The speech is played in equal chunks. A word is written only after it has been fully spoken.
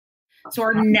So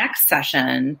our next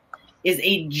session is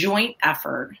a joint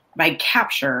effort by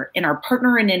Capture and our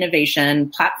partner in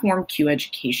innovation, PlatformQ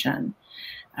Education.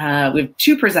 We have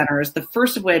two presenters, the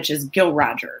first of which is Gil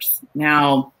Rogers.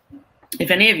 Now, if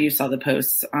any of you saw the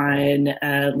posts on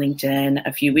LinkedIn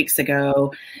a few weeks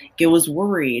ago, Gil was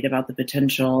worried about the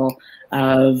potential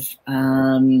of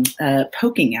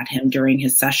poking at him during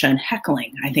his session.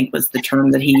 Heckling, I think, was the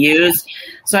term that he used.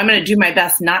 So I'm going to do my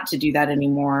best not to do that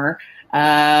anymore.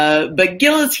 But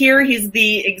Gil is here. He's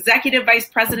the Executive Vice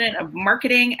President of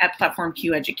Marketing at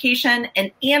PlatformQ Education.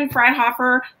 And Ann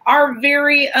Freihofer, our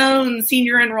very own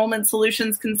Senior Enrollment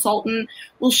Solutions Consultant,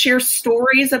 will share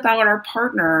stories about our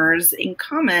partners in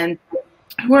common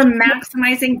who are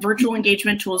maximizing virtual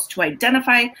engagement tools to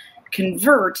identify,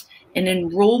 convert, and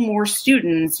enroll more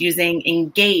students using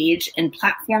Engage and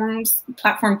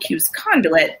PlatformQ's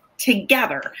Conduit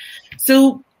together.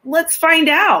 So let's find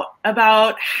out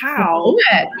about how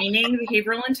combining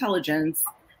behavioral intelligence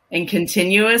and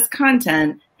continuous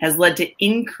content has led to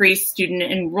increased student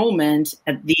enrollment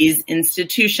at these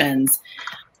institutions.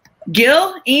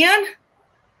 Gil, Ann,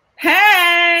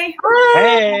 hey!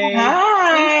 Hey!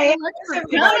 Hi!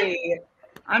 Everybody.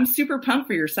 I'm super pumped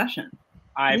for your session.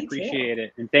 I appreciate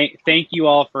it. And thank you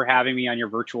all for having me on your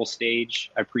virtual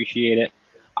stage. I appreciate it.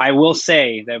 I will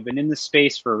say that I've been in this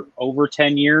space for over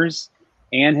 10 years.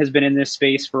 Ann has been in this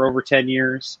space for over 10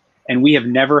 years, and we have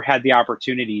never had the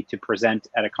opportunity to present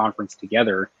at a conference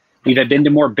together. We've been to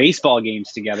more baseball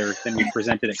games together than we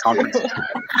presented at conferences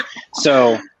together.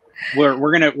 So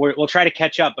we'll try to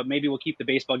catch up, but maybe we'll keep the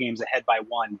baseball games ahead by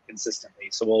one consistently.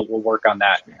 So we'll work on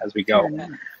that as we go.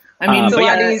 I mean, it's a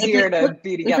lot easier to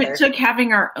be together. If it took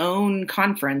having our own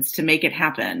conference to make it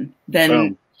happen,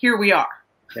 then here we are.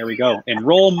 There we go.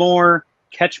 Enroll more.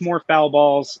 Catch more foul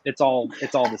balls. It's all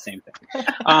the same thing.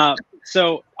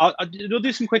 So we'll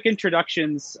do some quick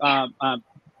introductions.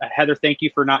 Heather, thank you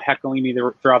for not heckling me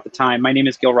throughout the time. My name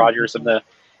is Gil Rogers. I'm the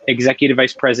Executive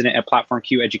Vice President at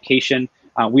PlatformQ Education.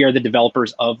 We are the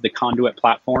developers of the Conduit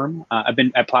platform. I've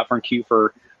been at PlatformQ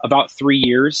for about 3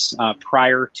 years.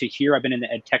 Prior to here, I've been in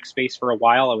the ed tech space for a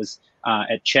while. I was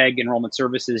at Chegg Enrollment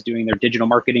Services doing their digital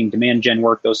marketing, demand gen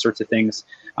work, those sorts of things.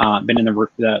 Been in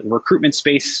the recruitment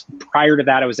space. Prior to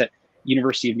that, I was at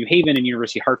University of New Haven and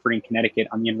University of Hartford in Connecticut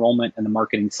on the enrollment and the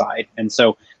marketing side. And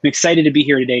so I'm excited to be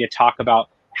here today to talk about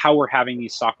how we're having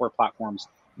these software platforms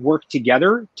work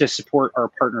together to support our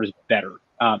partners better.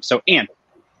 So Ann,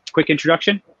 quick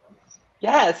introduction.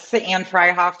 Yes, Ann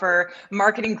Freihofer.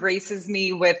 Marketing graces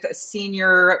me with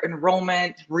Senior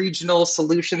Enrollment Regional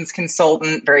Solutions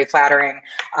Consultant, very flattering,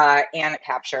 and at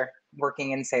Capture, working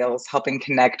in sales, helping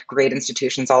connect great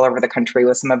institutions all over the country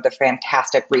with some of the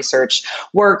fantastic research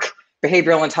work,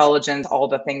 behavioral intelligence, all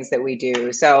the things that we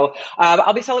do. So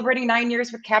I'll be celebrating 9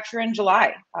 years with Capture in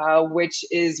July, which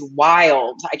is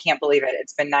wild. I can't believe it.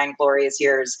 It's been 9 glorious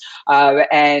years.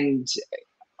 And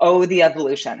the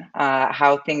evolution,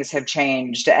 how things have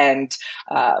changed. And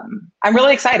I'm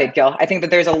really excited, Gil. I think that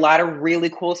there's a lot of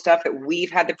really cool stuff that we've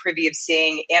had the privy of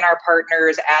seeing in our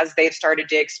partners as they've started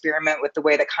to experiment with the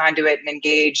way that Conduit and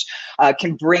Engage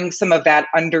can bring some of that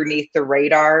underneath the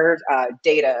radar,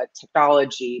 data,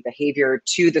 technology, behavior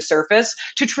to the surface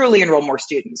to truly enroll more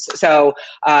students. So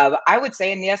I would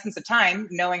say, in the essence of time,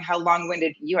 knowing how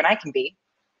long-winded you and I can be,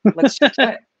 let's jump to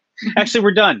it. Actually,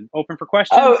 we're done. Open for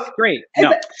questions. Oh, great.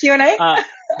 No. Q&A?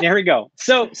 There we go.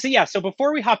 So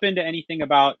before we hop into anything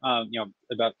about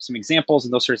about some examples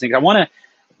and those sorts of things, I want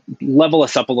to level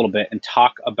us up a little bit and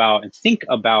talk about and think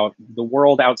about the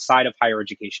world outside of higher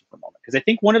education for a moment. Because I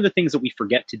think one of the things that we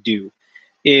forget to do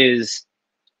is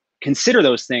consider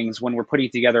those things when we're putting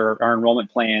together our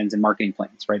enrollment plans and marketing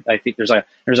plans, right? I think there's a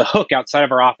hook outside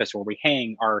of our office where we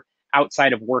hang our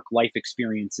outside of work life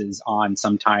experiences on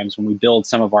sometimes when we build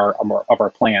some of our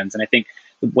plans. And I think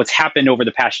what's happened over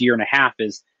the past year and a half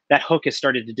is that hook has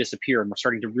started to disappear, and we're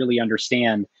starting to really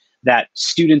understand that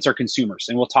students are consumers.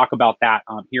 And we'll talk about that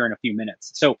here in a few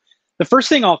minutes. So the first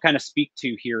thing I'll kind of speak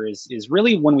to here is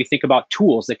really when we think about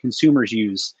tools that consumers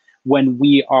use when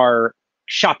we are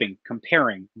shopping,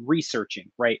 comparing, researching,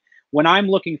 right? When I'm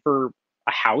looking for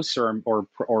a house or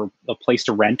a place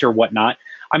to rent or whatnot,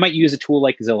 I might use a tool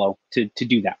like Zillow to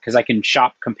do that, because I can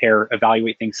shop, compare,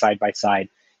 evaluate things side by side.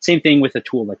 Same thing with a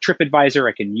tool like TripAdvisor.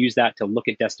 I can use that to look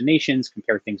at destinations,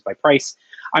 compare things by price.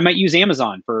 I might use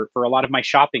Amazon for a lot of my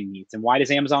shopping needs. And why is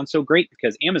Amazon so great?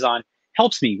 Because Amazon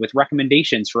helps me with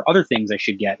recommendations for other things I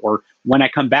should get, or when I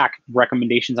come back,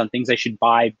 recommendations on things I should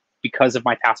buy because of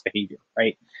my past behavior,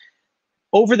 right?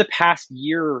 Over the past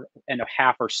year and a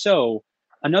half or so,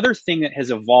 another thing that has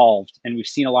evolved, and we've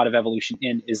seen a lot of evolution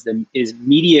in, is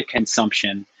media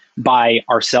consumption by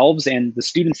ourselves and the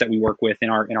students that we work with in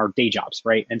our day jobs,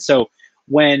 right? And so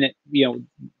when,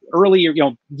 earlier,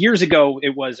 years ago,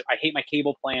 it was, I hate my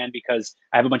cable plan because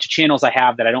I have a bunch of channels I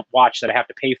have that I don't watch that I have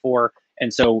to pay for.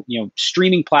 And so,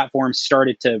 streaming platforms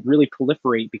started to really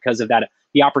proliferate because of that,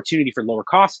 the opportunity for lower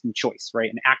cost and choice, right?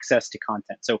 And access to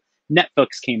content. So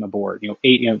Netflix came aboard,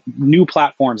 new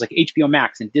platforms like HBO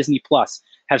Max and Disney Plus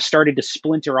have started to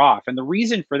splinter off. And the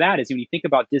reason for that is when you think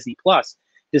about Disney Plus,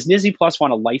 does Disney Plus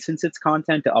want to license its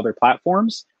content to other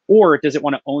platforms? Or does it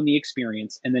want to own the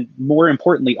experience and then, more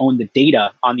importantly, own the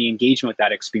data on the engagement with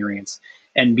that experience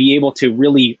and be able to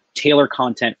really tailor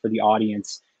content for the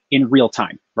audience in real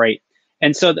time, right?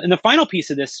 And so, and the final piece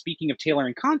of this, speaking of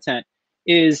tailoring content,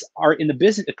 is in the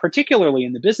business, particularly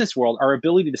in the business world, our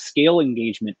ability to scale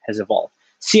engagement has evolved.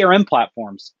 CRM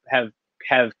platforms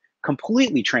have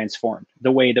completely transformed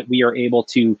the way that we are able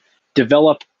to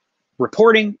develop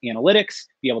reporting, analytics,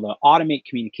 be able to automate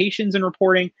communications and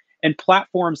reporting. And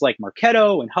platforms like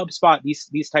Marketo and HubSpot,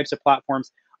 these types of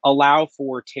platforms allow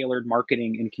for tailored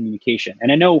marketing and communication.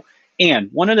 And I know, Anne,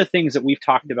 one of the things that we've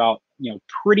talked about,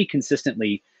 pretty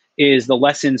consistently is the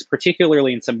lessons,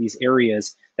 particularly in some of these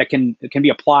areas that can be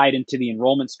applied into the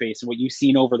enrollment space and what you've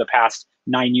seen over the past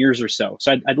 9 years or so.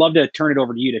 So I'd love to turn it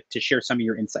over to you to share some of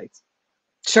your insights.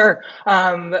 Sure.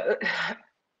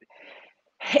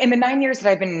 In the 9 years that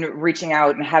I've been reaching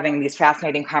out and having these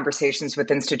fascinating conversations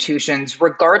with institutions,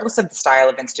 regardless of the style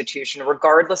of institution,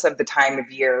 regardless of the time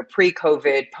of year,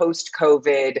 pre-COVID,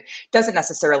 post-COVID, doesn't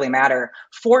necessarily matter.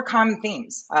 4 common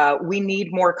themes. We need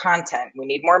more content. We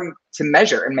need more to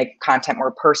measure and make content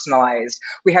more personalized.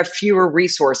 We have fewer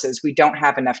resources. We don't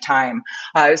have enough time.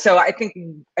 So I think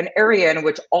an area in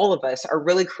which all of us are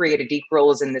really created equal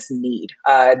is in this need,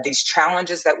 these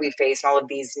challenges that we face and all of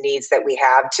these needs that we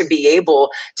have to be able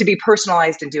to be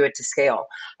personalized and do it to scale.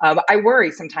 I worry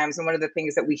sometimes, and one of the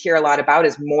things that we hear a lot about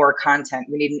is more content.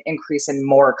 We need an increase in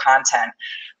more content.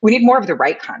 We need more of the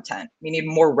right content. We need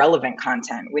more relevant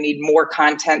content. We need more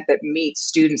content that meets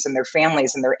students and their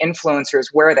families and their influencers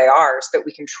where they are so that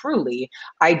we can truly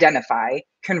identify,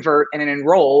 convert, and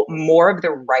enroll more of the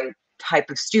right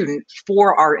type of student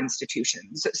for our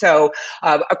institutions. So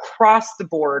across the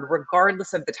board,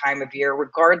 regardless of the time of year,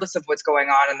 regardless of what's going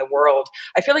on in the world,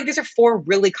 I feel like these are 4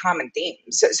 really common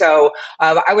themes. So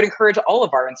I would encourage all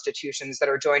of our institutions that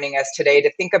are joining us today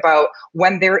to think about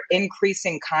when they're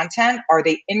increasing content, are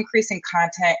they increasing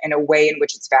content in a way in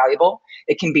which it's valuable?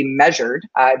 It can be measured,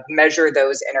 measure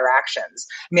those interactions.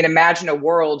 I mean, imagine a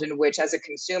world in which as a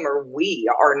consumer, we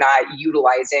are not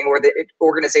utilizing, or the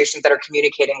organizations that are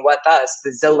communicating with us, the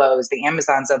Zillows, the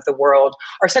Amazons of the world,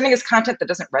 are sending us content that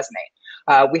doesn't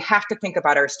resonate. We have to think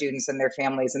about our students and their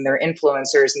families and their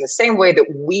influencers in the same way that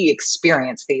we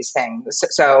experience these things.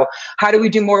 So how do we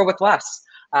do more with less?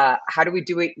 How do we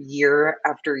do it year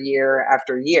after year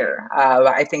after year?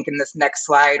 I think in this next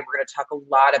slide, we're going to talk a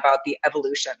lot about the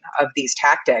evolution of these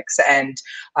tactics. And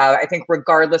I think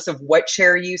regardless of what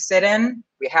chair you sit in,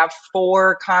 we have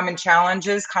 4 common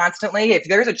challenges constantly. If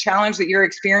there's a challenge that you're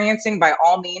experiencing, by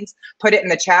all means, put it in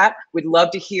the chat. We'd love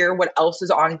to hear what else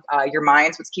is on your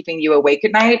minds, what's keeping you awake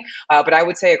at night. But I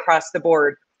would say across the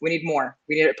board, we need more.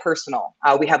 We need it personal.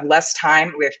 We have less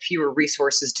time. We have fewer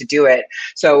resources to do it.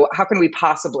 So how can we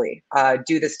possibly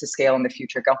do this to scale in the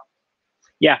future? Go.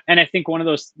 Yeah, and I think one of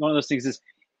those things is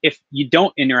if you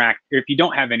don't interact, or if you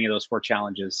don't have any of those 4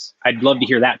 challenges, I'd love to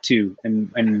hear that too,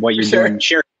 and what you're doing.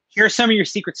 Share some of your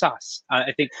secret sauce.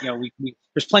 I think we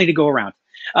there's plenty to go around.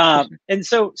 And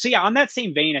so yeah, on that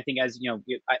same vein, I think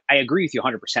I agree with you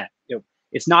 100%.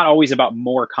 It's not always about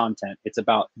more content. It's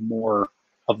about more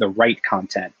of the right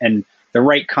content, and the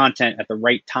right content at the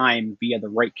right time via the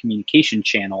right communication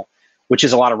channel, which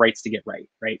is a lot of rights to get right.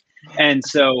 And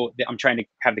so I'm trying to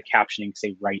have the captioning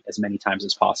say right as many times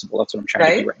as possible. That's what I'm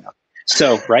trying to do right now.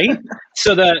 So,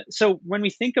 so when we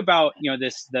think about,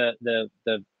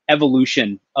 the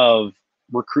evolution of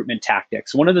recruitment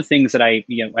tactics, one of the things that I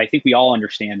think we all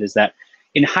understand is that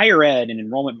in higher ed and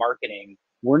enrollment marketing,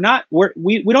 we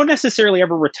don't necessarily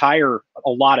ever retire a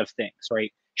lot of things,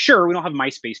 right? Sure, we don't have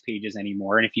MySpace pages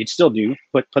anymore, and if you still do,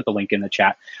 put the link in the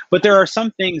chat. But there are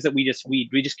some things that we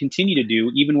just continue to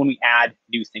do even when we add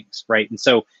new things, right? And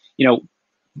so,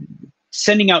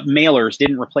 sending out mailers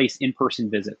didn't replace in-person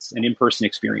visits and in-person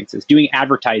experiences. Doing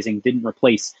advertising didn't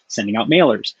replace sending out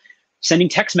mailers. Sending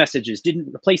text messages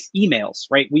didn't replace emails,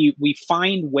 right? We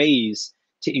find ways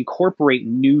to incorporate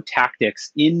new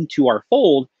tactics into our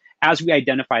fold as we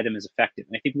identify them as effective.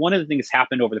 And I think one of the things that's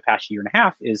happened over the past year and a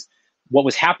half is what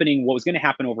was going to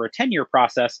happen over a 10-year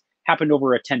process happened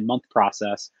over a 10-month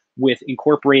process with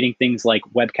incorporating things like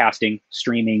webcasting,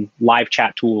 streaming, live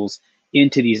chat tools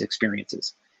into these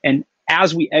experiences. And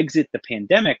as we exit the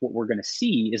pandemic, what we're going to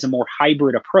see is a more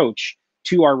hybrid approach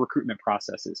to our recruitment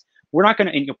processes. We're not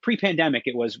going to, pre-pandemic,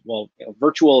 it was, well,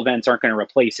 virtual events aren't going to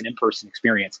replace an in-person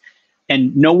experience.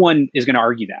 And no one is going to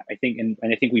argue that, I think. And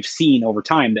I think we've seen over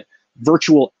time that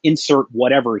virtual insert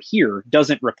whatever here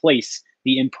doesn't replace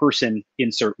the in-person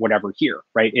insert whatever here,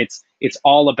 right? It's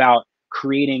all about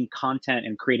creating content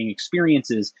and creating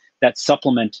experiences that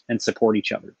supplement and support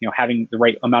each other. Having the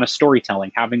right amount of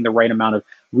storytelling, having the right amount of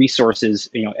resources,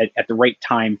 at the right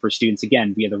time for students,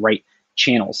 again, via the right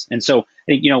channels. And so, I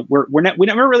think, we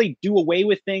never really do away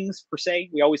with things per se.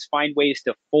 We always find ways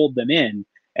to fold them in.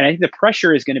 And I think the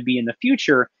pressure is going to be in the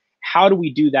future, how do we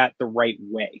do that the right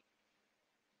way?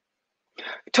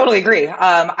 Totally agree.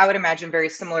 I would imagine very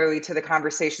similarly to the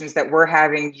conversations that we're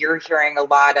having, you're hearing a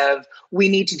lot of, we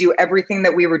need to do everything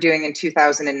that we were doing in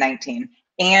 2019,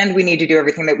 and we need to do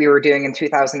everything that we were doing in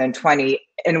 2020,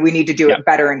 and we need to do it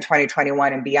better in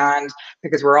 2021 and beyond,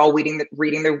 because we're all reading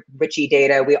the witchy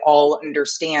data. We all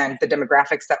understand the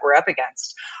demographics that we're up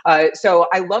against. So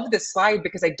I love this slide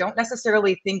because I don't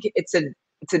necessarily think it's an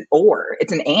or,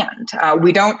 it's an and.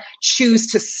 We don't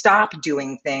choose to stop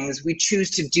doing things. We choose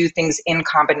to do things in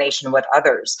combination with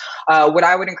others. What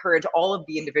I would encourage all of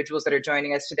the individuals that are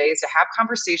joining us today is to have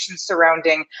conversations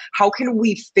surrounding how can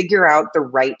we figure out the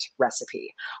right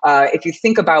recipe. If you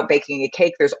think about baking a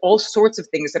cake, there's all sorts of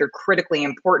things that are critically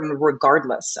important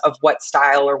regardless of what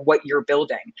style or what you're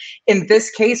building. In this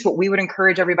case, what we would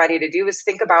encourage everybody to do is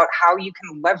think about how you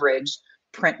can leverage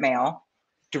print mail,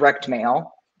 direct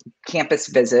mail, campus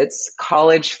visits,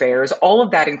 college fairs, all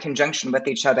of that in conjunction with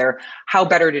each other. How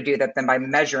better to do that than by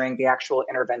measuring the actual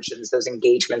interventions, those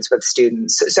engagements with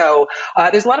students? So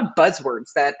there's a lot of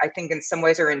buzzwords that I think in some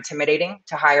ways are intimidating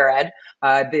to higher ed.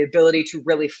 The ability to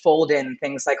really fold in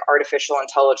things like artificial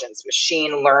intelligence,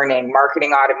 machine learning,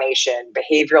 marketing automation,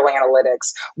 behavioral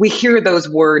analytics. We hear those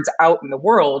words out in the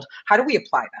world. How do we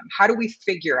apply them? How do we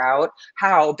figure out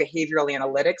how behavioral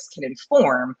analytics can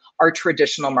inform our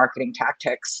traditional marketing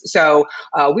tactics? So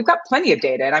we've got plenty of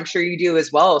data, and I'm sure you do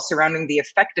as well, surrounding the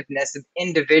effectiveness of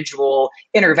individual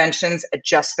interventions at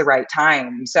just the right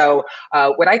time. So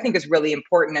what I think is really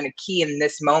important and a key in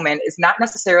this moment is not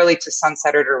necessarily to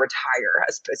sunset it or retire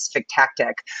a specific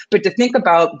tactic, but to think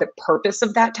about the purpose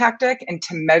of that tactic and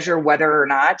to measure whether or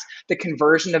not the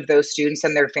conversion of those students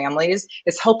and their families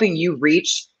is helping you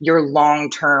reach your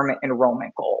long-term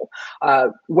enrollment goal.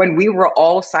 When we were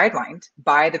all sidelined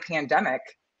by the pandemic,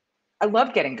 I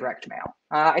love getting direct mail.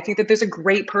 I think that there's a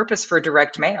great purpose for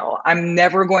direct mail. I'm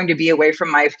never going to be away from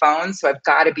my phone, so I've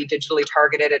got to be digitally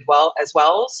targeted as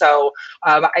well. So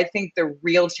I think the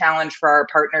real challenge for our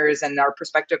partners and our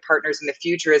prospective partners in the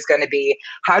future is going to be,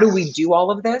 how do we do all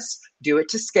of this, do it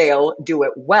to scale, do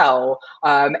it well,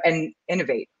 and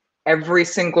innovate every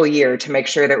single year to make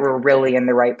sure that we're really in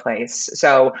the right place.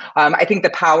 So I think the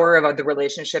power of the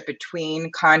relationship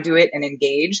between Conduit and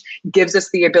Engage gives us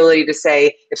the ability to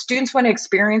say, if students want to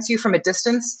experience you from a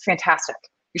distance, fantastic.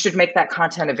 You should make that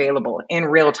content available in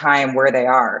real time where they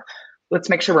are. Let's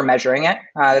make sure we're measuring it.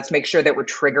 Let's make sure that we're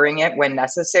triggering it when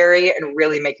necessary and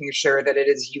really making sure that it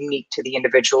is unique to the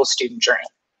individual student journey.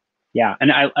 Yeah,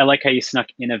 and I like how you snuck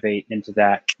innovate into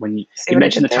that when you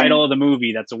mentioned the title of the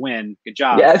movie. That's a win. Good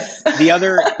job. Yes. The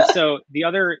other,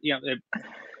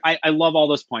 I love all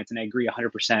those points, and I agree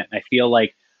 100%. I feel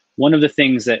like one of the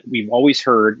things that we've always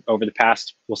heard over the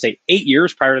past, we'll say 8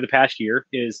 years prior to the past year,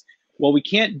 is, well, we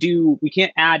can't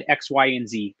add X, Y, and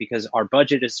Z because our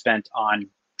budget is spent on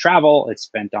travel, it's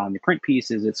spent on the print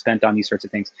pieces, it's spent on these sorts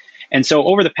of things. And so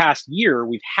over the past year,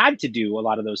 we've had to do a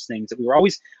lot of those things that we were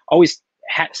always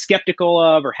skeptical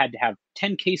of, or had to have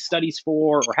 10 case studies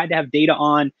for, or had to have data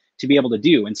on to be able to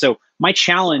do. And so my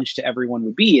challenge to everyone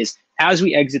would be is, as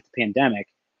we exit the pandemic,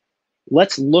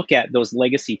 let's look at those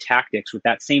legacy tactics with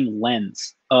that same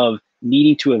lens of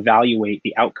needing to evaluate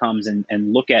the outcomes and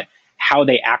look at how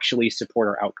they actually support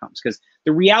our outcomes. Because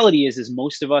the reality is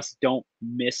most of us don't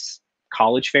miss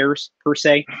college fairs per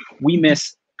se. We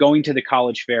miss going to the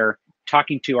college fair,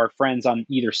 talking to our friends on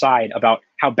either side about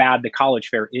how bad the college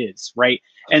fair is, right?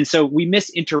 And so we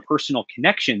miss interpersonal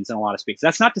connections in a lot of spaces.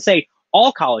 That's not to say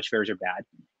all college fairs are bad.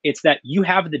 It's that you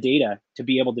have the data to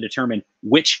be able to determine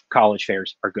which college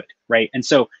fairs are good, right? And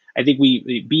so I think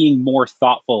being more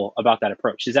thoughtful about that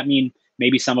approach. Does that mean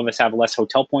maybe some of us have less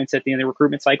hotel points at the end of the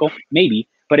recruitment cycle? Maybe,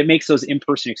 but it makes those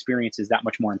in-person experiences that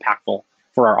much more impactful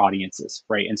for our audiences,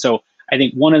 right? And so I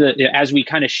think as we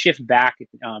kind of shift back,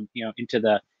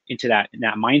 into that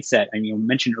mindset, and you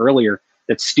mentioned earlier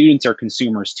that students are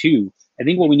consumers too. I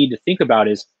think what we need to think about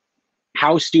is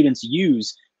how students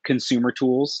use consumer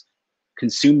tools,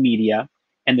 consume media,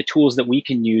 and the tools that we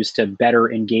can use to better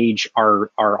engage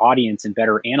our audience and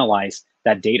better analyze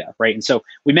that data, right? And so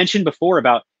we mentioned before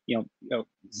about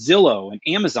Zillow and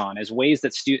Amazon as ways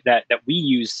that that we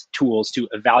use tools to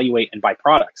evaluate and buy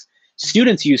products.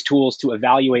 Students use tools to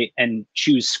evaluate and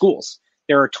choose schools.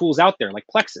 There are tools out there like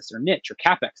Plexus or Niche or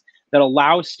CapEx that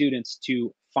allow students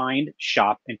to find,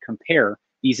 shop, and compare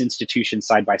these institutions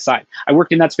side by side. I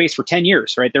worked in that space for 10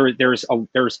 years, right? There's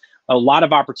a lot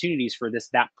of opportunities for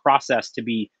that process to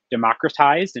be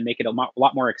democratized and make it a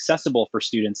lot more accessible for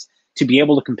students to be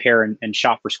able to compare and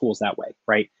shop for schools that way,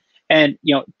 right? And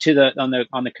on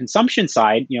the consumption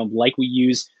side, like we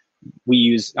use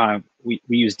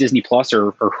Disney Plus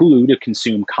or Hulu to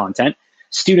consume content.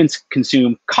 Students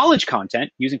consume college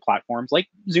content using platforms like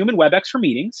Zoom and WebEx for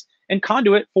meetings, and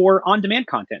Conduit for on-demand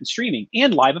content and streaming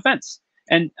and live events.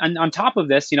 And on top of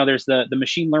this, there's the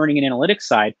machine learning and analytics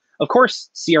side. Of course,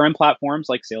 CRM platforms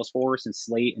like Salesforce and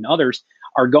Slate and others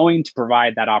are going to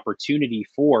provide that opportunity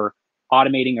for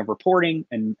automating of reporting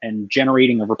and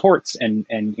generating of reports and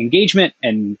engagement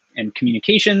and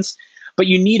communications. But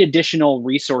you need additional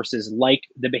resources like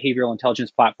the behavioral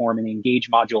intelligence platform and the Engage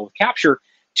module of Capture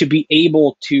to be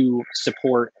able to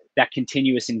support that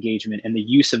continuous engagement and the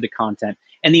use of the content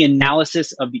and the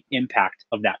analysis of the impact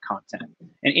of that content.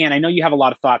 And Anne, I know you have a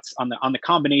lot of thoughts on the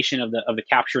combination of the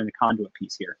Capture and the Conduit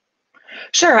piece here.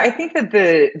 Sure. I think that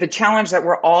the challenge that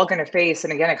we're all going to face,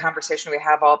 and again, a conversation we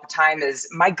have all the time, is,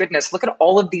 my goodness, look at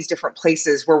all of these different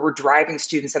places where we're driving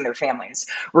students and their families.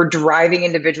 We're driving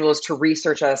individuals to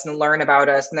research us and learn about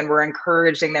us, and then we're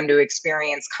encouraging them to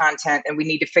experience content, and we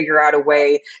need to figure out a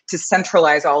way to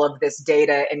centralize all of this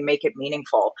data and make it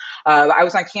meaningful. I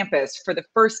was on campus for the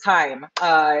first time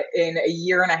in a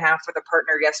year and a half with a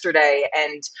partner yesterday,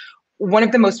 and one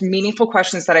of the most meaningful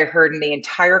questions that I heard in the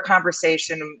entire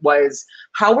conversation was,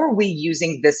 how are we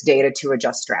using this data to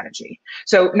adjust strategy?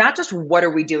 So not just what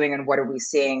are we doing and what are we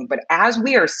seeing, but as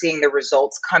we are seeing the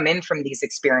results come in from these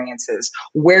experiences,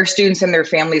 where students and their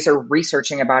families are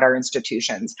researching about our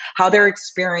institutions, how they're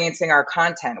experiencing our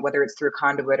content, whether it's through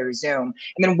Conduit or Zoom,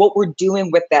 and then what we're doing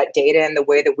with that data and the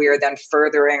way that we are then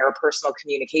furthering our personal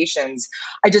communications.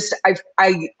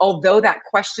 Although that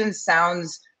question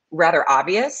sounds rather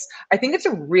obvious, I think it's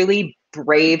a really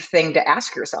brave thing to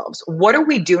ask yourselves. What are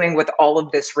we doing with all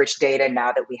of this rich data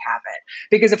now that we have it?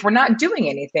 Because if we're not doing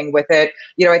anything with it,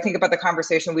 I think about the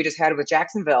conversation we just had with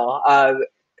Jacksonville.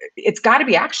 It's got to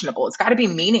be actionable. It's got to be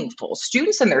meaningful.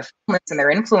 Students and their families and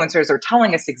their influencers are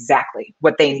telling us exactly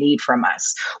what they need from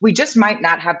us. We just might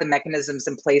not have the mechanisms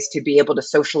in place to be able to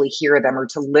socially hear them or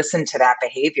to listen to that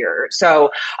behavior.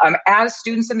 So as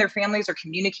students and their families are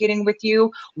communicating with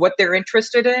you what they're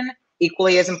interested in,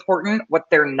 equally as important, what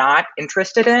they're not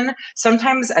interested in,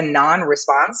 sometimes a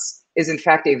non-response is in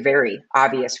fact a very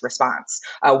obvious response.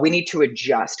 We need to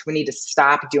adjust. We need to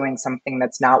stop doing something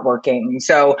that's not working.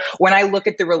 So when I look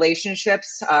at the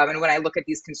relationships and when I look at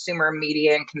these consumer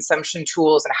media and consumption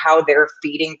tools and how they're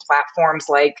feeding platforms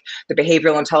like the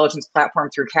behavioral intelligence platform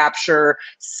through Capture,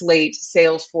 Slate,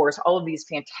 Salesforce, all of these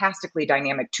fantastically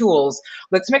dynamic tools,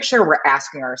 let's make sure we're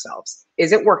asking ourselves,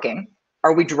 is it working?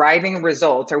 Are we driving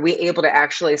results? Are we able to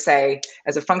actually say,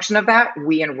 as a function of that,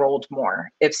 we enrolled more?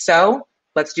 If so,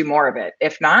 let's do more of it.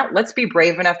 If not, let's be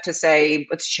brave enough to say,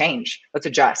 let's change, let's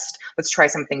adjust, let's try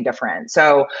something different.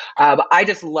 So I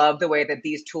just love the way that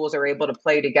these tools are able to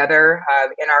play together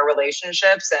in our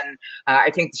relationships. And I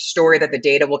think the story that the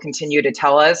data will continue to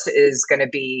tell us is going to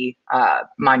be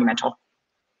monumental.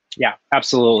 Yeah,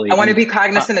 absolutely. I want to be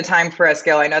cognizant of time for us,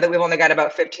 Gil. I know that we've only got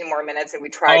about 15 more minutes and we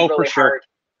tried really hard.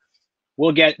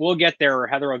 We'll get there, or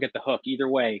Heather will get the hook. Either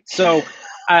way. So,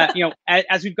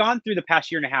 as we've gone through the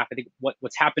past year and a half, I think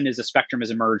what's happened is a spectrum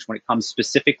has emerged when it comes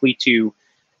specifically to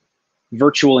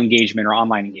virtual engagement or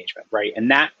online engagement, right? And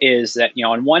that is that,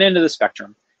 on one end of the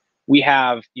spectrum, we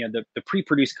have the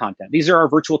pre-produced content. These are our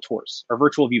virtual tours, our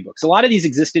virtual view books. A lot of these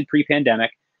existed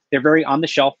pre-pandemic. They're very on the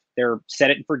shelf. They're set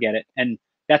it and forget it, and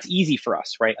that's easy for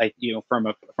us, right? Like from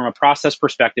a process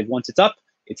perspective, once it's up,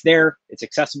 it's there, it's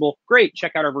accessible. Great,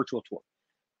 check out our virtual tour.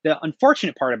 The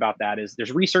unfortunate part about that is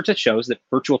there's research that shows that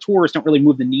virtual tours don't really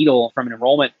move the needle from an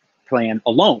enrollment plan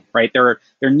alone, right? There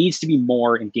needs to be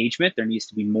more engagement. There needs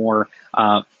to be more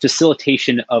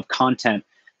facilitation of content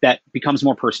that becomes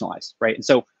more personalized, right? And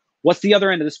so what's the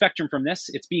other end of the spectrum from this?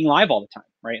 It's being live all the time,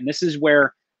 right? And this is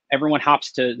where everyone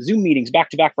hops to Zoom meetings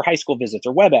back-to-back for high school visits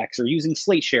or WebEx or using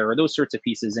Slate Share or those sorts of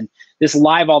pieces. And this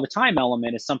live all the time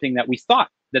element is something that we thought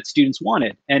that students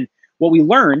wanted. And what we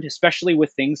learned, especially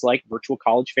with things like virtual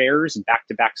college fairs and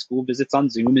back-to-back school visits on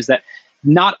Zoom, is that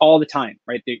Not all the time,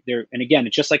 right? And again,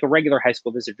 it's just like a regular high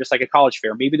school visit, just like a college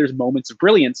fair. Maybe there's moments of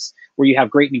brilliance where you have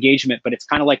great engagement, but it's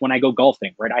kind of like when I go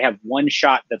golfing, right? I have one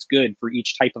shot that's good for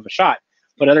each type of a shot,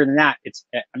 but other than that,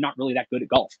 I'm not really that good at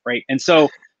golf, right? And so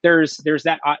there's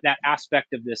that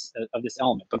aspect of this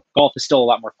element, but golf is still a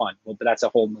lot more fun. Well, but that's a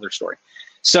whole other story.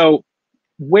 So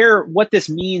what this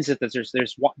means is that there's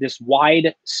this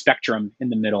wide spectrum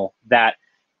in the middle that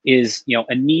is,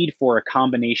 a need for a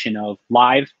combination of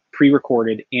live,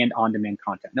 pre-recorded, and on-demand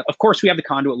content. Now, of course, we have the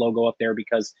Conduit logo up there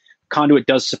because Conduit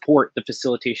does support the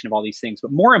facilitation of all these things.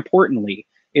 But more importantly,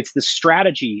 it's the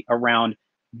strategy around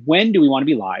when do we want to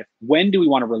be live, when do we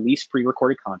want to release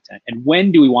pre-recorded content, and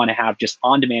when do we want to have just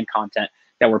on-demand content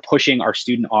that we're pushing our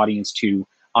student audience to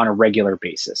on a regular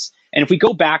basis. And if we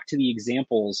go back to the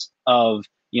examples of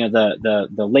the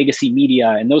legacy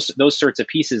media and those sorts of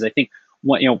pieces, I think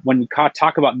when we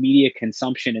talk about media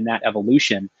consumption and that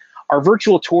evolution, our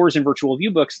virtual tours and virtual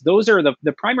view books, those are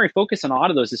the primary focus on a lot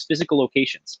of those is physical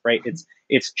locations, right?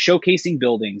 It's showcasing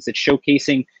buildings, it's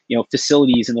showcasing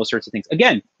facilities and those sorts of things.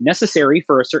 Again, necessary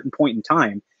for a certain point in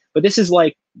time, but this is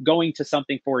like going to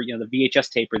something for the VHS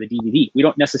tape or the DVD. We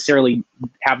don't necessarily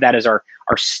have that as our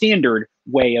standard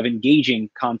way of engaging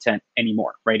content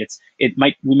anymore, right? We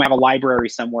might have a library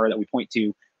somewhere that we point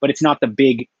to, but it's not the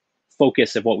big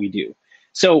focus of what we do.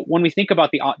 So when we think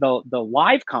about the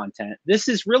live content, this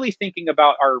is really thinking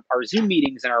about our Zoom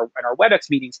meetings and our WebEx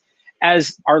meetings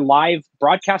as our live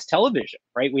broadcast television,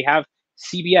 right? We have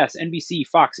CBS, NBC,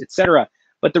 Fox, etc.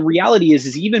 But the reality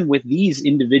is even with these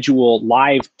individual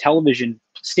live television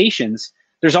stations,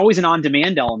 there's always an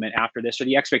on-demand element after this, or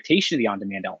the expectation of the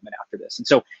on-demand element after this. And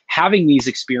so having these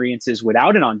experiences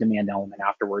without an on-demand element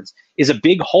afterwards is a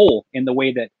big hole in the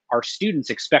way that our students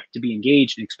expect to be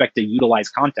engaged and expect to utilize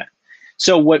content.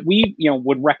 So what we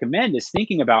would recommend is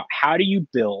thinking about how do you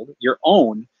build your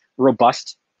own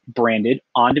robust branded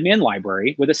on-demand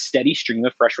library with a steady stream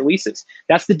of fresh releases.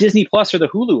 That's the Disney Plus or the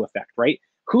Hulu effect, right?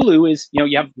 Hulu is,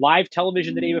 you have live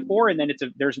television the day before, and then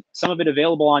there's some of it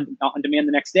available on demand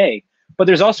the next day. But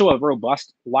there's also a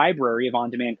robust library of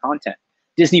on-demand content.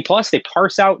 Disney Plus, they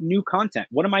parse out new content.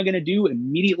 What am I going to do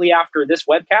immediately after this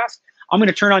webcast? I'm going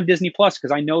to turn on Disney Plus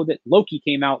because I know that Loki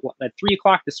came out at 3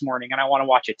 o'clock this morning and I want to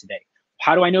watch it today.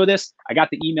 How do I know this? I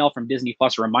got the email from Disney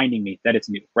Plus reminding me that it's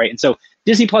new, right? And so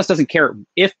Disney Plus doesn't care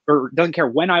doesn't care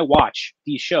when I watch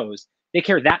these shows. They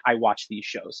care that I watch these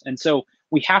shows. And so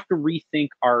we have to rethink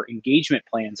our engagement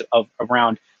plans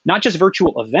around not just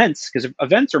virtual events, because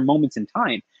events are moments in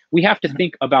time. We have to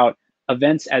think about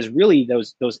events as really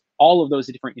all of those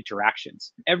different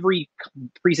interactions. Every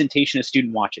presentation a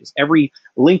student watches, every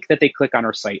link that they click on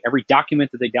our site, every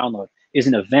document that they download is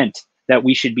an event that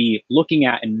we should be looking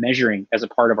at and measuring as a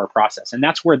part of our process. And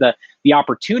that's where the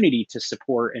opportunity to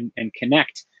support and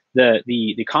connect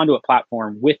the Conduit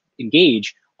platform with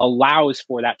Engage allows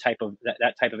for that type of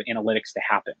analytics to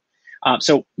happen.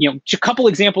 So just a couple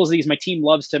examples of these. My team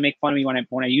loves to make fun of me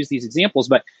when I use these examples,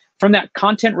 but from that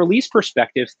content release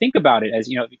perspective, think about it as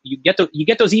you get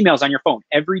those emails on your phone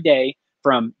every day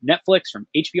from Netflix, from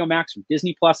HBO Max, from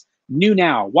Disney Plus. New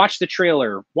now, watch the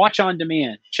trailer, watch on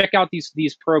demand, check out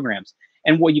these programs.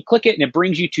 And when you click it and it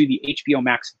brings you to the HBO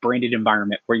Max branded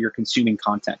environment where you're consuming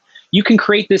content. You can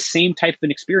create this same type of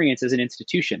an experience as an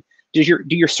institution. Do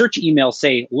your search emails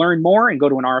say learn more and go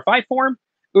to an RFI form?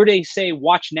 Or do they say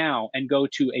watch now and go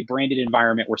to a branded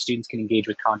environment where students can engage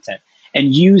with content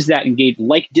and use that engage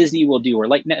like Disney will do or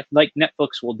like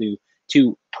Netflix will do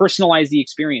to personalize the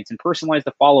experience and personalize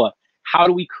the follow-up? How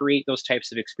do we create those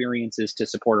types of experiences to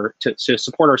support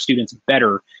our students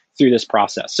better through this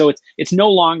process? So it's no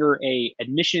longer a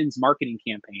admissions marketing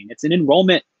campaign. It's an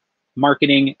enrollment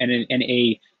marketing and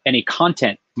a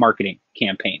content marketing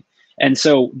campaign. And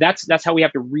so that's how we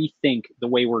have to rethink the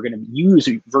way we're going to use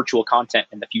virtual content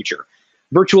in the future.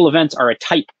 Virtual events are a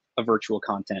type of virtual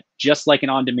content, just like an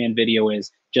on-demand video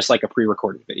is, just like a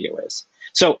pre-recorded video is.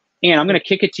 So, Anne, I'm going to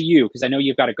kick it to you because I know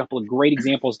you've got a couple of great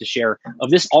examples to share of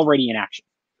this already in action.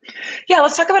 Yeah,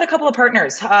 let's talk about a couple of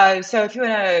partners. So if you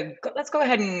want to, let's go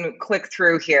ahead and click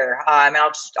through here. And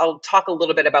I'll talk a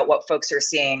little bit about what folks are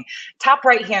seeing. Top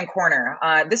right-hand corner.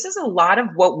 This is a lot of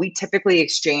what we typically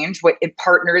exchange, what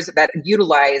partners that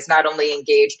utilize not only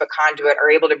Engage, but Conduit are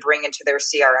able to bring into their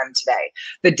CRM today.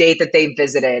 The date that they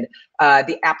visited,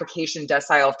 the application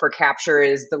decile for capture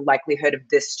is the likelihood of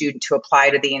this student to apply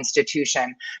to the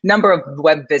institution, number of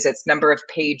web visits, number of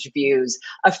page views,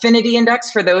 affinity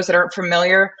index for those that aren't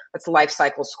familiar. That's a life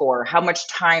cycle score. How much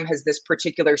time has this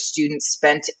particular student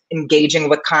spent engaging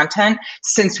with content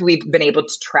since we've been able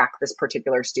to track this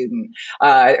particular student?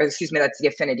 Excuse me, that's the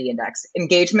affinity index.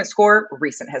 Engagement score,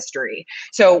 recent history.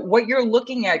 So what you're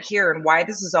looking at here and why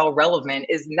this is all relevant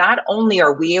is not only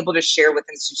are we able to share with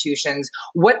institutions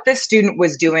what this student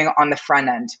was doing on the front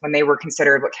end when they were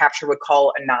considered what Capture would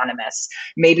call anonymous.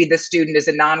 Maybe the student is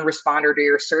a non-responder to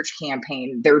your search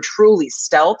campaign. They're truly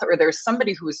stealth, or there's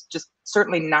somebody who's just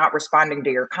certainly not responding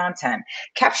to your content.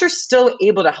 Capture's still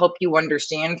able to help you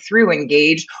understand through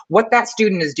Engage what that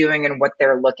student is doing and what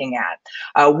they're looking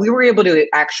at. We were able to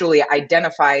actually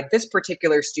identify this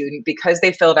particular student because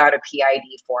they filled out a PID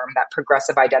form, that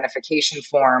progressive identification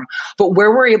form. But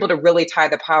where we're able to really tie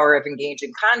the power of Engage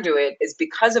and Conduit is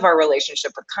because of our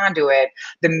relationship with Conduit,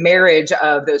 the marriage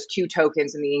of those Q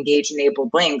tokens and the Engage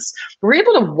enabled links, we're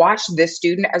able to watch this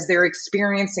student as they're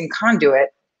experiencing Conduit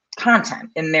content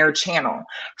in their channel.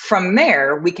 From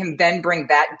there, we can then bring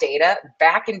that data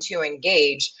back into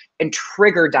Engage and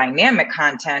trigger dynamic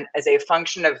content as a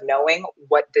function of knowing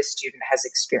what this student has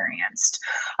experienced.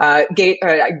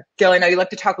 Gil, I know you'd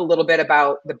like to talk a little bit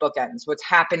about the bookends, what's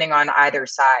happening on either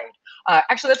side.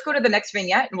 Actually, let's go to the next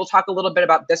vignette and we'll talk a little bit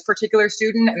about this particular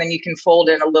student, and then you can fold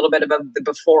in a little bit about the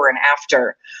before and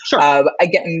after. Sure.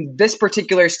 Again, this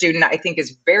particular student I think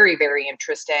is very, very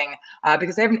interesting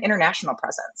because they have an international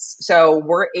presence. So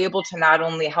we're able to not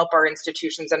only help our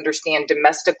institutions understand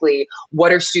domestically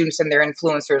what are students and their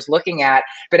influencers looking at,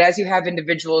 but as you have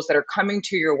individuals that are coming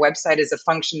to your website as a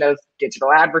function of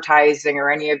digital advertising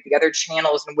or any of the other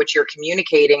channels in which you're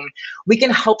communicating, we can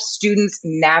help students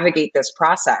navigate this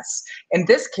process. In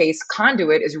this case,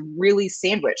 Conduit is really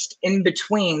sandwiched in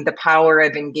between the power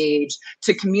of Engage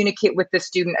to communicate with the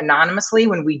student anonymously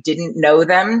when we didn't know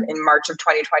them in March of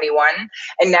 2021,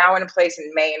 and now in a place in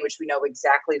May in which we know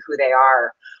exactly who they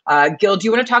are. Gil, do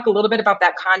you want to talk a little bit about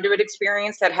that Conduit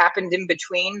experience that happened in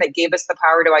between that gave us the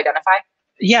power to identify?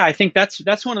 Yeah, I think that's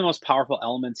one of the most powerful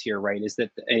elements here, right?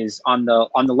 Is on the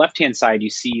left-hand side, you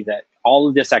see that all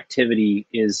of this activity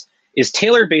is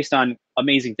tailored based on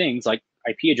amazing things like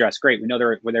IP address. Great, we know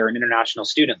they're an international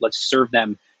student. Let's serve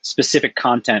them specific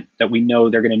content that we know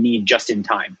they're going to need just in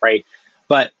time, right?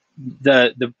 But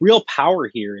the real power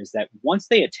here is that once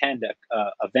they attend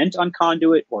a event on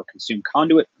Conduit or consume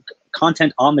Conduit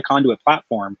content on the Conduit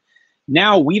platform,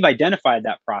 now we've identified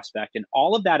that prospect, and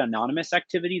all of that anonymous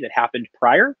activity that happened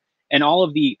prior and all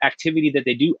of the activity that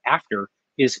they do after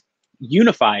is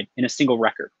unified in a single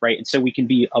record, right? And so we can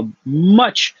be a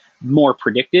much more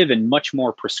predictive and much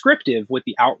more prescriptive with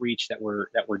the outreach that we're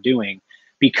doing,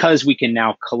 because we can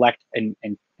now collect and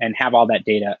have all that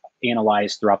data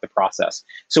analyzed throughout the process.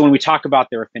 So when we talk about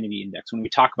their affinity index, when we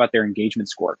talk about their engagement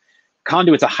score,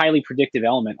 Conduit's a highly predictive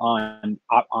element on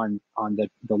the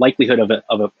likelihood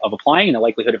of applying and the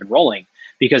likelihood of enrolling,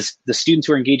 because the students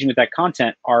who are engaging with that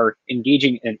content are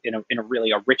engaging in a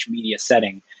really rich media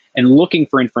setting and looking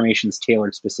for information that's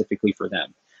tailored specifically for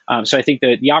them. So I think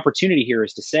that the opportunity here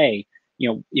is to say,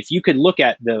 if you could look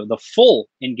at the full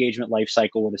engagement life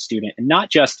cycle with a student and not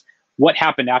just what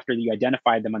happened after you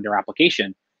identified them under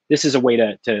application, this is a way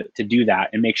to do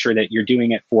that and make sure that you're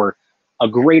doing it for a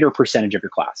greater percentage of your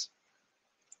class.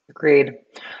 Agreed.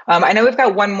 I know we've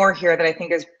got one more here that I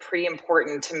think is pretty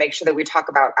important to make sure that we talk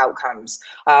about outcomes.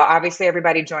 Obviously,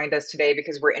 everybody joined us today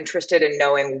because we're interested in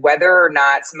knowing whether or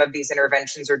not some of these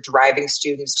interventions are driving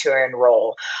students to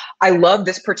enroll. I love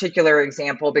this particular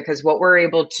example because what we're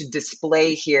able to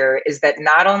display here is that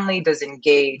not only does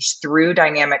Engage through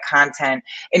dynamic content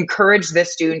encourage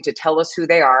this student to tell us who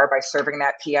they are by serving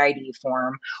that PID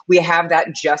form, we have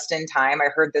that just in time. I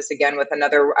heard this again with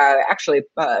another,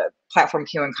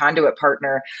 PlatformQ and Conduit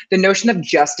partner, the notion of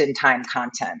just-in-time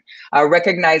content,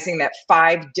 recognizing that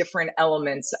 5 different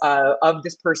elements of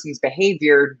this person's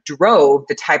behavior drove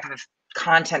the type of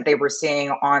content they were seeing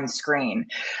on screen.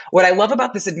 What I love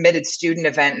about this admitted student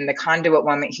event and the Conduit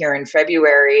moment here in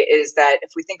February is that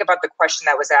if we think about the question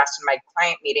that was asked in my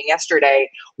client meeting yesterday,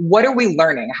 what are we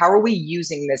learning? How are we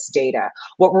using this data?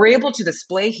 What we're able to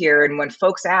display here, and when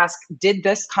folks ask, did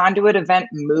this Conduit event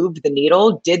move the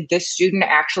needle? Did this student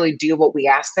actually do what we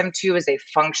asked them to as a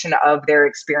function of their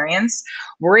experience?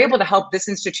 We're able to help this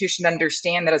institution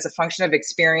understand that as a function of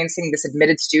experiencing this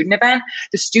admitted student event,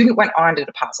 the student went on to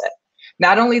deposit.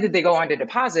 Not only did they go on to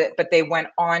deposit, but they went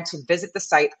on to visit the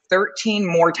site 13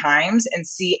 more times and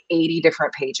see 80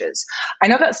 different pages. I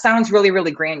know that sounds really,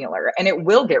 really granular, and it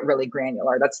will get really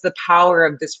granular. That's the power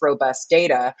of this robust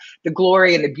data. The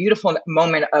glory and the beautiful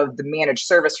moment of the managed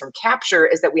service from Capture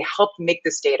is that we helped make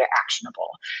this data actionable.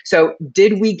 So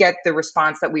did we get the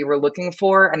response that we were looking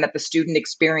for, and that the student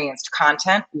experienced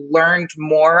content, learned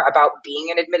more about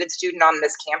being an admitted student on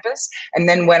this campus, and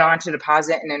then went on to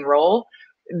deposit and enroll?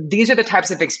 These are the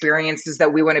types of experiences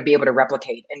that we want to be able to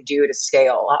replicate and do to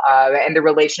scale. And the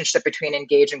relationship between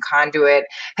Engage and Conduit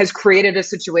has created a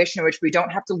situation in which we don't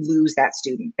have to lose that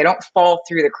student. They don't fall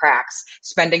through the cracks,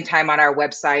 spending time on our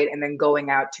website and then going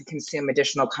out to consume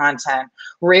additional content.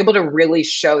 We're able to really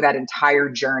show that entire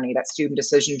journey, that student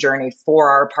decision journey, for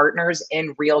our partners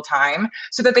in real time,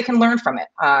 so that they can learn from it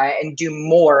and do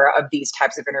more of these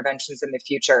types of interventions in the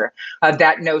future.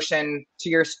 That notion, to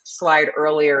your slide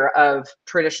earlier, of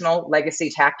traditional legacy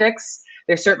tactics,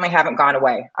 they certainly haven't gone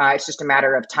away. It's just a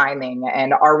matter of timing,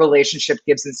 and our relationship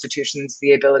gives institutions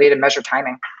the ability to measure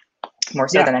timing more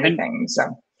so than anything.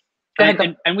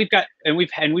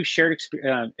 We've shared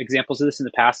examples of this in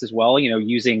the past as well.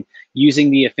 Using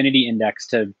the affinity index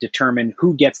to determine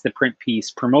who gets the print piece,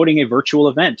 promoting a virtual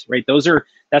event, right?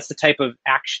 That's the type of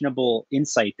actionable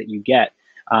insight that you get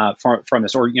from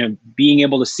this, or being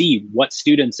able to see what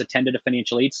students attended a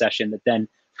financial aid session that then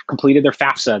completed their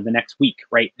FAFSA the next week,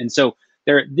 right? And so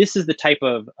this is the type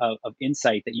of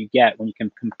insight that you get when you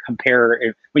can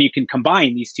when you can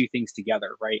combine these two things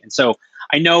together, right? And so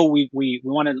I know we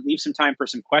want to leave some time for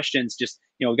some questions. Just,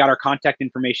 we got our contact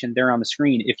information there on the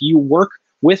screen. If you work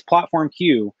with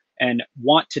PlatformQ and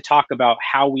want to talk about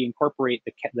how we incorporate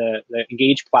the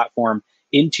Engage platform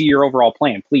into your overall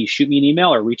plan, please shoot me an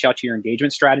email or reach out to your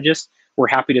engagement strategist. We're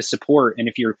happy to support. And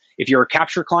if you're a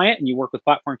Capture client and you work with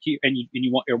PlatformQ and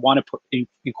you want to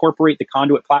incorporate the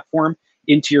Conduit platform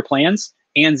into your plans,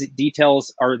 Ann's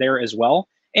details are there as well.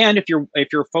 And if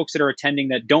you're folks that are attending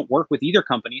that don't work with either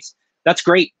companies, that's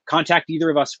great. Contact either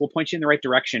of us. We'll point you in the right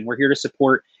direction. We're here to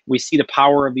support. We see the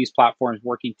power of these platforms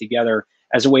working together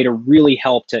as a way to really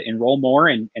help to enroll more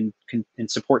and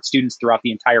support students throughout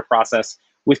the entire process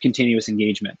with continuous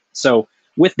engagement. So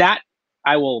with that,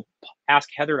 I will ask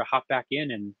Heather to hop back in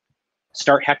and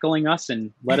start heckling us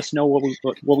and let us know what we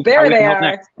how we can help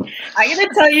next. I'm going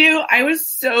to tell you, I was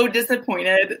so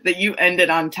disappointed that you ended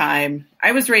on time.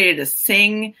 I was ready to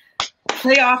sing,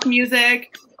 play off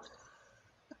music.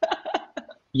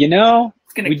 We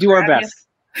do our best.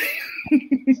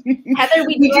 Heather,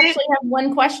 we do actually have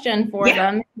one question for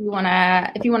them. If you want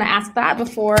to ask that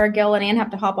before Gil and Ann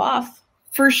have to hop off.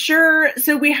 For sure.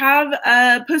 So we have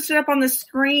posted up on the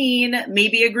screen,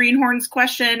 maybe a Greenhorns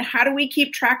question. How do we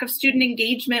keep track of student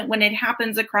engagement when it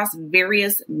happens across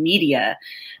various media?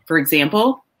 For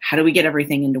example, how do we get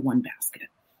everything into one basket?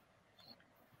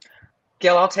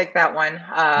 Gil, I'll take that one.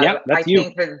 That's I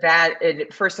think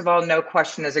that first of all, no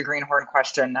question is a greenhorn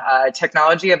question.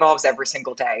 Technology evolves every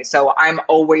single day. So I'm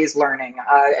always learning.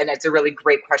 And it's a really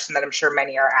great question that I'm sure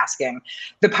many are asking.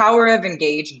 The power of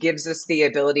Engage gives us the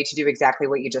ability to do exactly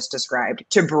what you just described,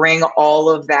 to bring all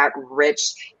of that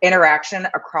rich interaction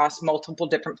across multiple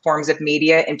different forms of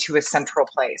media into a central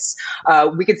place.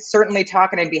 We could certainly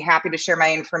talk, and I'd be happy to share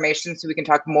my information so we can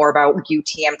talk more about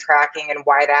UTM tracking and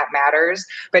why that matters.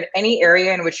 But any area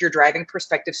in which you're driving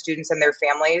prospective students and their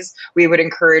families, we would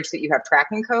encourage that you have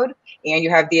tracking code and you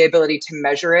have the ability to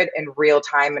measure it in real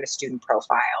time in a student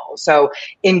profile. So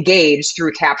Engage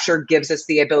through Capture gives us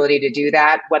the ability to do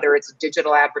that, whether it's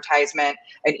digital advertisement,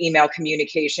 an email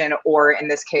communication, or in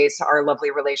this case, our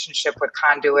lovely relationship with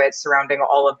Conduit surrounding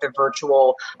all of the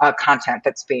virtual content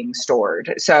that's being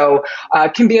stored. So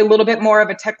it can be a little bit more of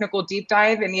a technical deep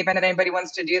dive in the event that anybody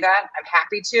wants to do that. I'm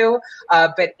happy to,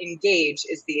 but Engage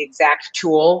is the exact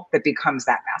tool that becomes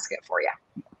that basket for you.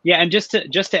 Yeah, and just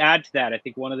to add to that, I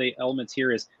think one of the elements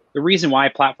here is the reason why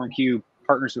PlatformQ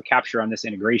partners with Capture on this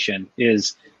integration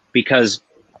is because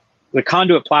the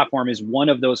Conduit platform is one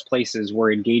of those places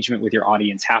where engagement with your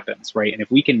audience happens, right? And if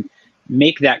we can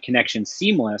make that connection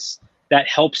seamless, that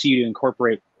helps you to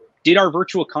incorporate, did our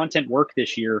virtual content work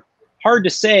this year? Hard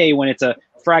to say when it's a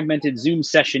fragmented Zoom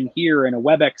session here and a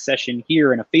WebEx session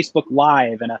here and a Facebook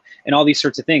Live and all these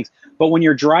sorts of things. But when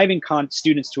you're driving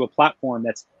students to a platform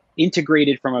that's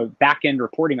integrated from a back-end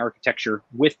reporting architecture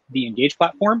with the Engage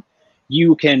platform,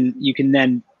 you can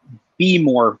then be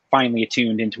more finely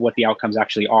attuned into what the outcomes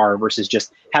actually are versus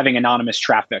just having anonymous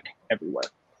traffic everywhere.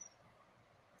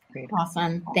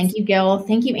 Awesome. Thank you, Gil.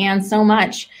 Thank you, Ann, so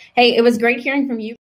much. Hey, it was great hearing from you.